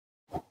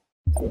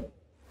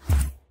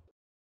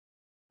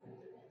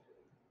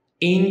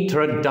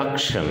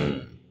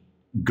Introduction.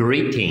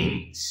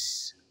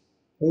 Greetings.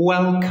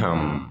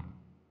 Welcome.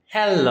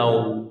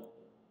 Hello.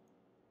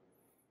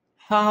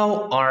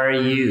 How are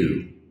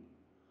you?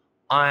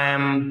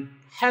 I'm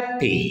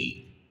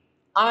happy.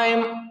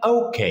 I'm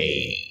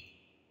okay.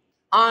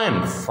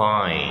 I'm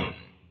fine.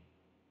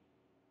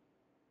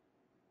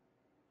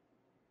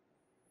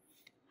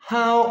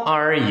 How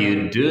are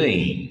you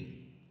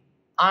doing?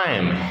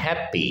 I'm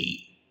happy.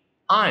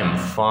 I'm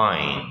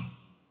fine.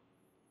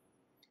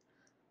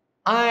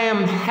 I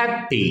am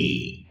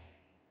happy.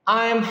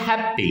 I'm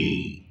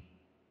happy.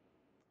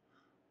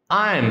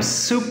 I'm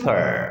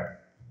super.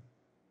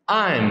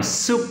 I'm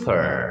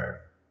super.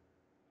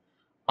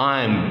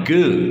 I'm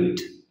good.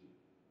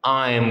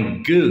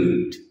 I'm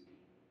good.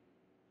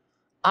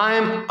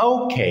 I'm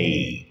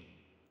okay.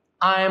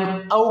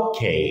 I'm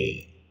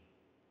okay.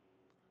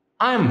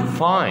 I'm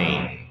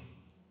fine.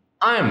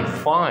 I'm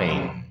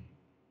fine.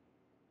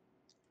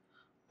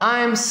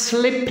 I'm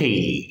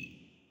sleepy.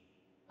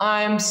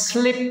 I'm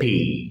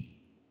sleepy.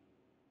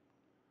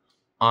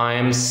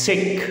 I'm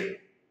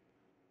sick.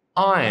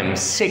 I'm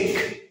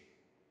sick.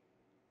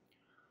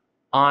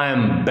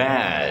 I'm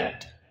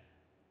bad.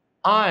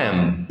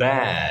 I'm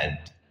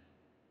bad.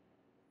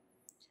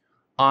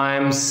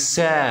 I'm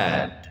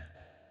sad.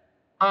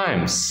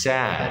 I'm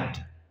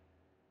sad.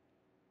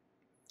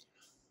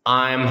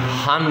 I'm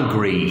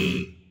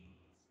hungry.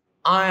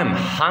 I'm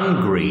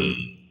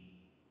hungry.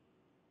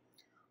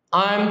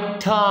 I'm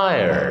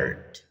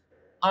tired.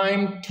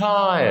 I'm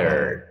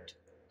tired.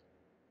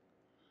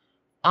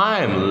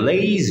 I'm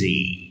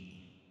lazy.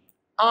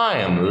 I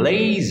am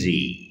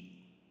lazy.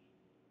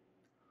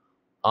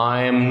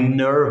 I am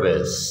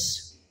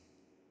nervous.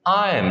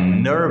 I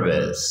am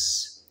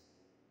nervous.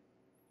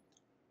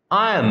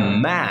 I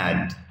am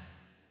mad.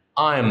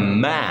 I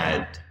am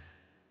mad.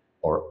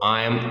 Or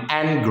I am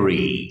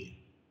angry.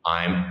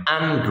 I'm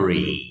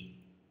angry.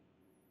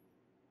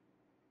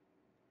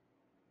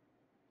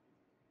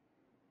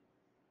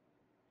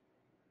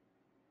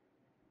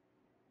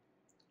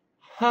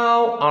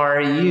 How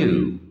are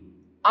you?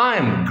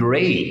 I'm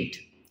great,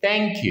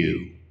 thank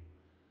you.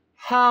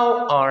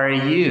 How are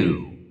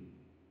you?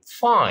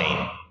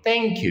 Fine,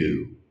 thank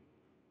you.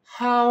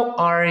 How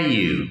are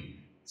you?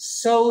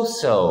 So,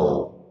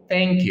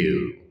 thank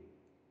you.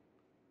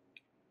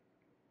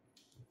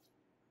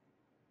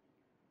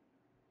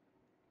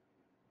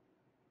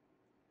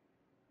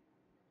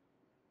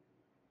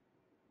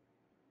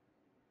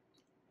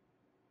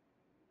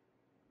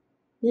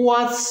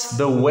 What's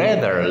the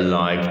weather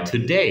like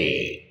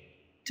today?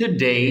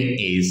 Today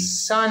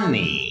is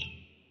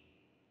sunny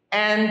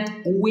and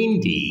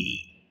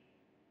windy.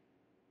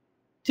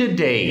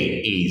 Today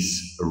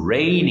is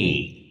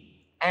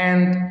rainy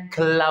and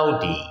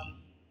cloudy.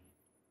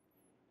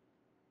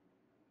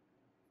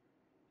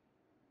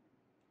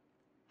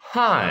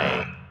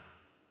 Hi,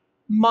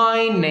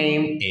 my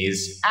name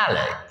is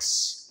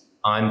Alex.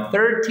 I'm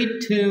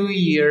 32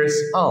 years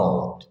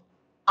old.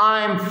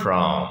 I'm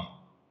from.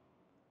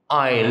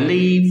 I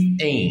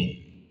live in.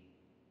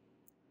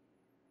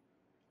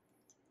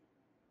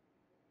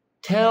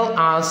 Tell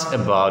us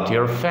about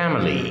your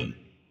family.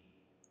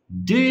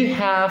 Do you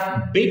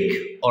have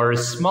big or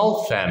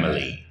small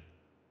family?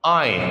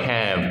 I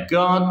have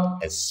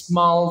got a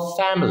small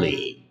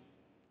family.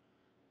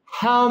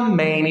 How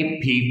many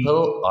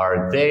people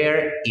are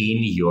there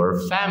in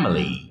your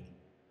family?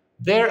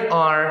 There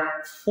are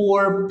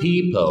 4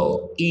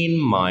 people in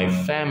my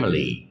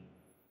family.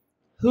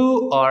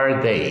 Who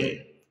are they?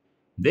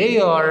 They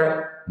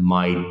are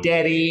my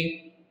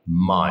daddy,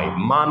 my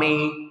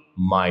mommy,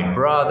 my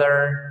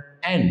brother,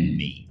 and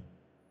me.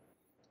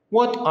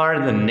 What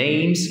are the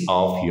names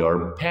of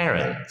your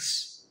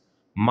parents?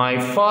 My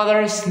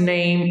father's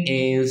name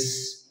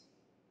is.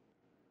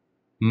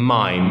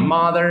 My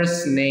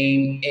mother's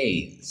name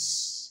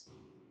is.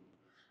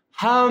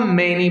 How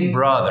many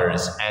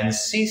brothers and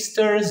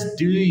sisters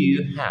do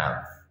you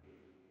have?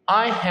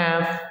 I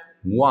have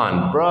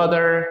 1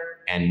 brother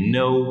and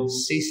no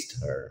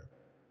sister.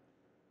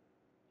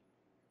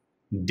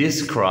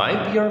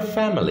 Describe your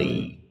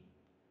family.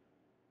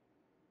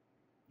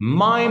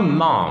 My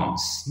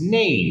mom's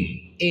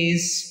name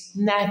is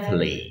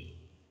Natalie.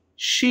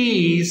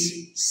 She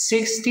is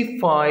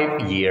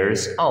 65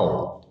 years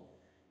old.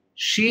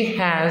 She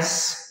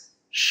has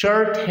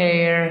short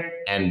hair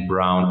and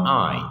brown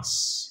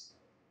eyes.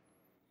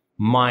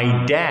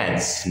 My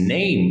dad's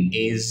name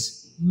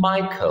is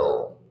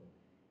Michael.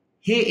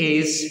 He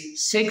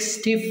is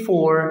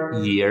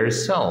 64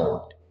 years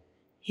old.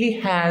 He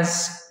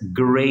has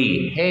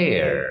gray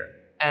hair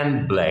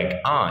and black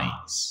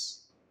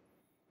eyes.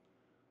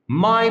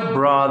 My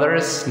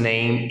brother's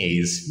name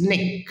is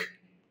Nick.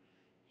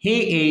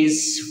 He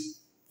is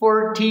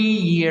 40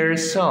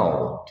 years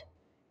old.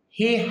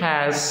 He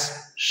has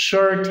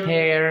short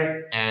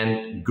hair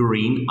and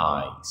green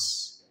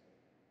eyes.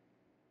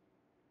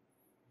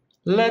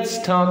 Let's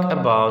talk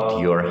about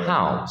your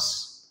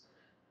house.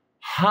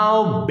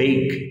 How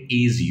big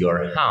is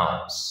your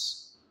house?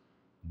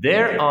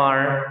 There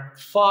are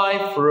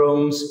 5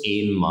 rooms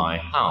in my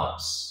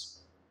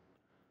house.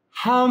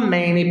 How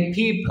many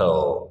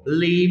people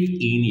live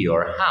in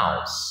your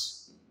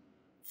house?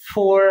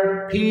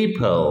 4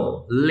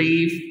 people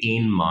live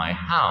in my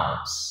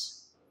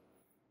house.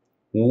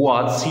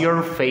 What's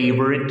your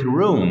favorite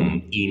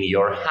room in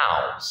your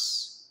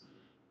house?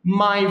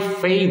 My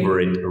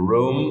favorite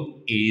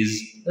room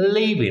is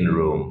living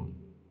room.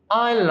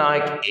 I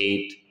like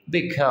it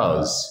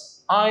because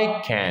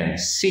I can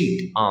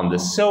sit on the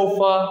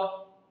sofa,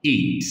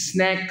 eat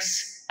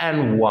snacks,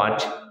 and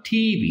watch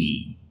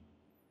TV.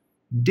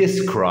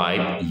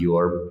 Describe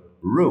your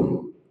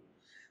room.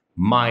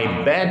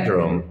 My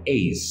bedroom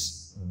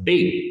is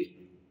big,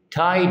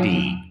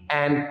 tidy,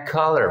 and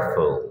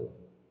colorful.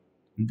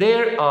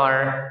 There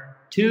are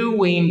 2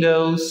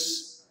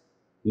 windows,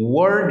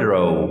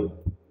 wardrobe,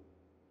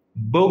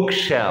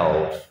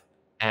 bookshelf,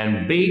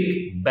 and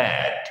big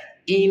bed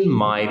in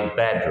my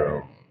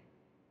bedroom.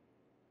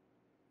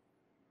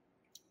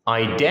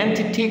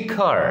 Identity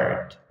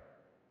card.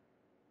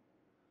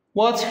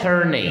 What's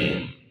her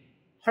name?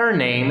 Her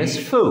name is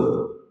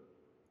Fu.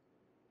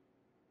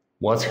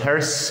 What's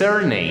her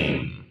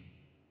surname?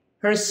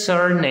 Her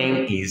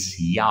surname is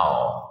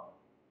Yao.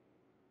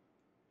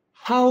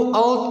 How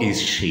old is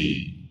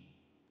she?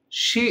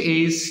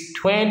 She is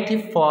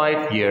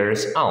 25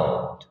 years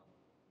old.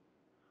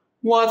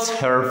 What's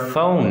her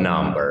phone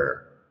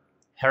number?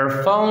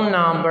 Her phone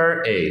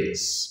number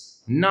is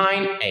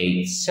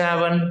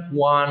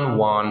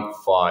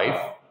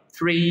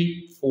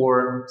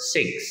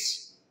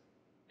 987-115-346.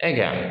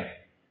 Again,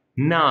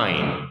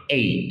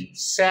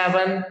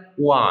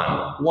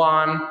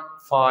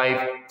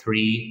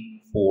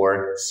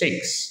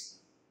 987-115-346.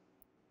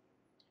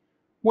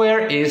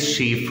 Where is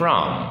she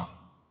from?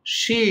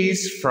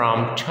 She's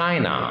from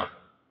China.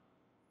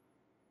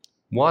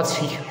 What's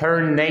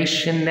her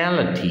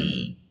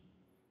nationality?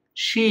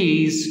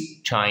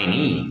 She's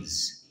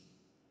Chinese.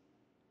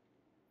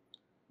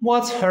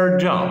 What's her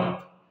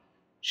job?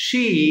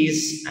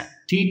 She's a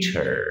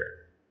teacher.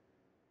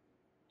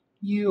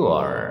 You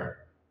are.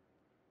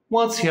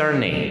 What's your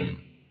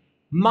name?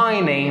 My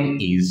name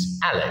is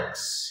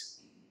Alex.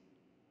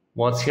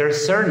 What's your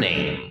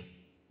surname?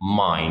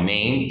 My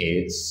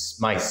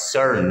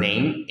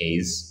surname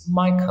is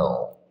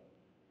Michael.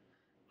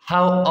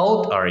 How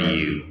old are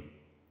you?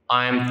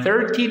 I'm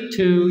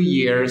 32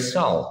 years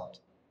old.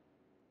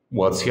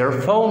 What's your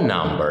phone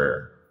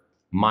number?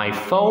 My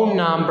phone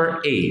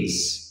number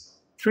is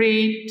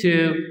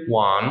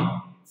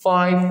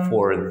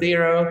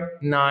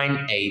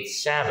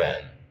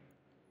 321-540-987.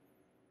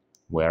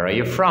 Where are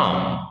you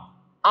from?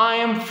 I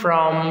am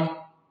from.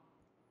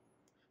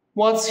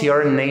 What's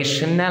your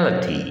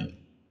nationality?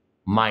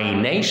 My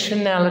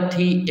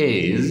nationality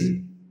is.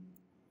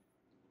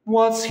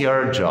 What's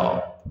your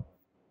job?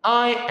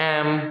 I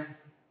am.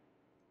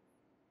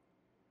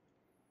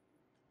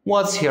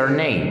 What's your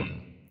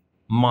name?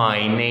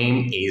 My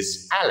name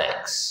is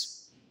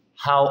Alex.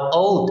 How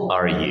old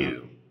are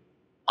you?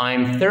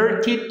 I'm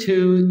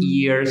 32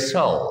 years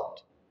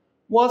old.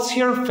 What's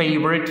your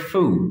favorite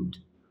food?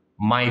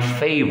 My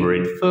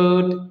favorite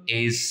food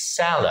is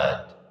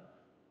salad.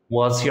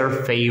 What's your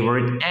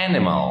favorite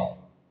animal?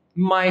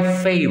 My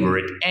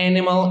favorite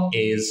animal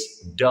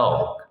is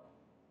dog.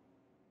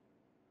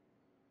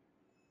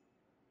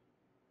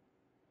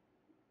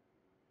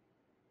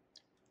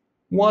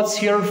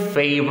 What's your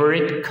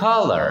favorite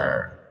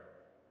color?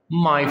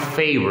 My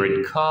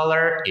favorite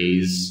color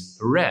is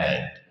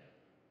red.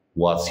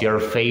 What's your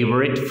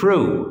favorite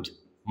fruit?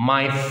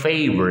 My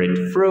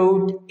favorite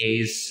fruit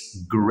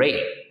is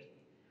grape.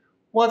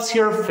 What's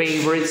your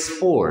favorite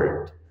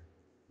sport?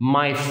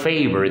 My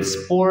favorite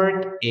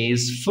sport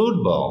is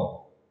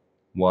football.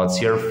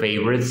 What's your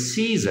favorite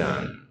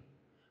season?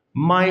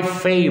 My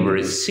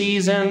favorite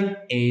season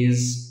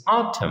is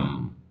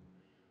autumn.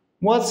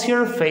 What's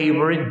your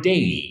favorite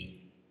day?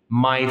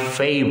 My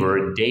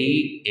favorite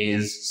day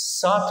is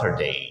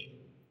Saturday.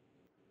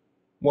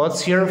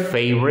 What's your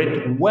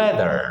favorite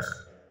weather?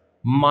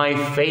 My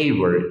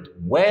favorite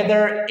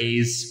weather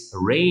is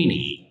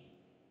rainy.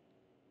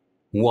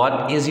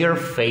 What is your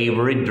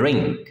favorite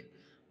drink?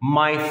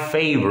 My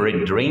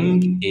favorite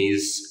drink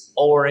is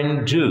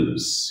orange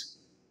juice.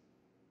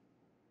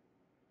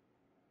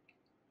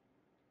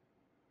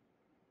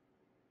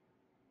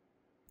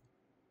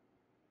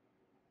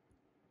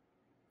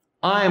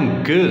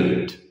 I'm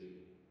good.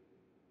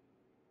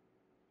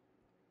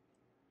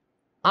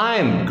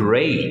 I'm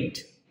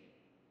great.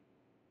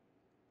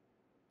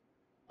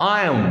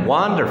 I am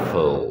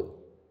wonderful.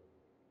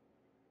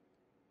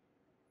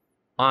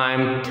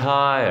 I'm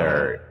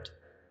tired.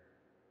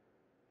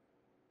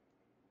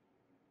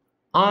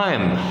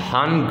 I'm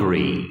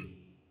hungry.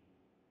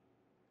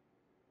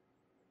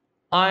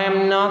 I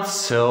am not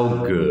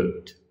so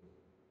good.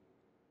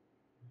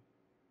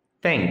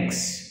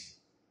 Thanks.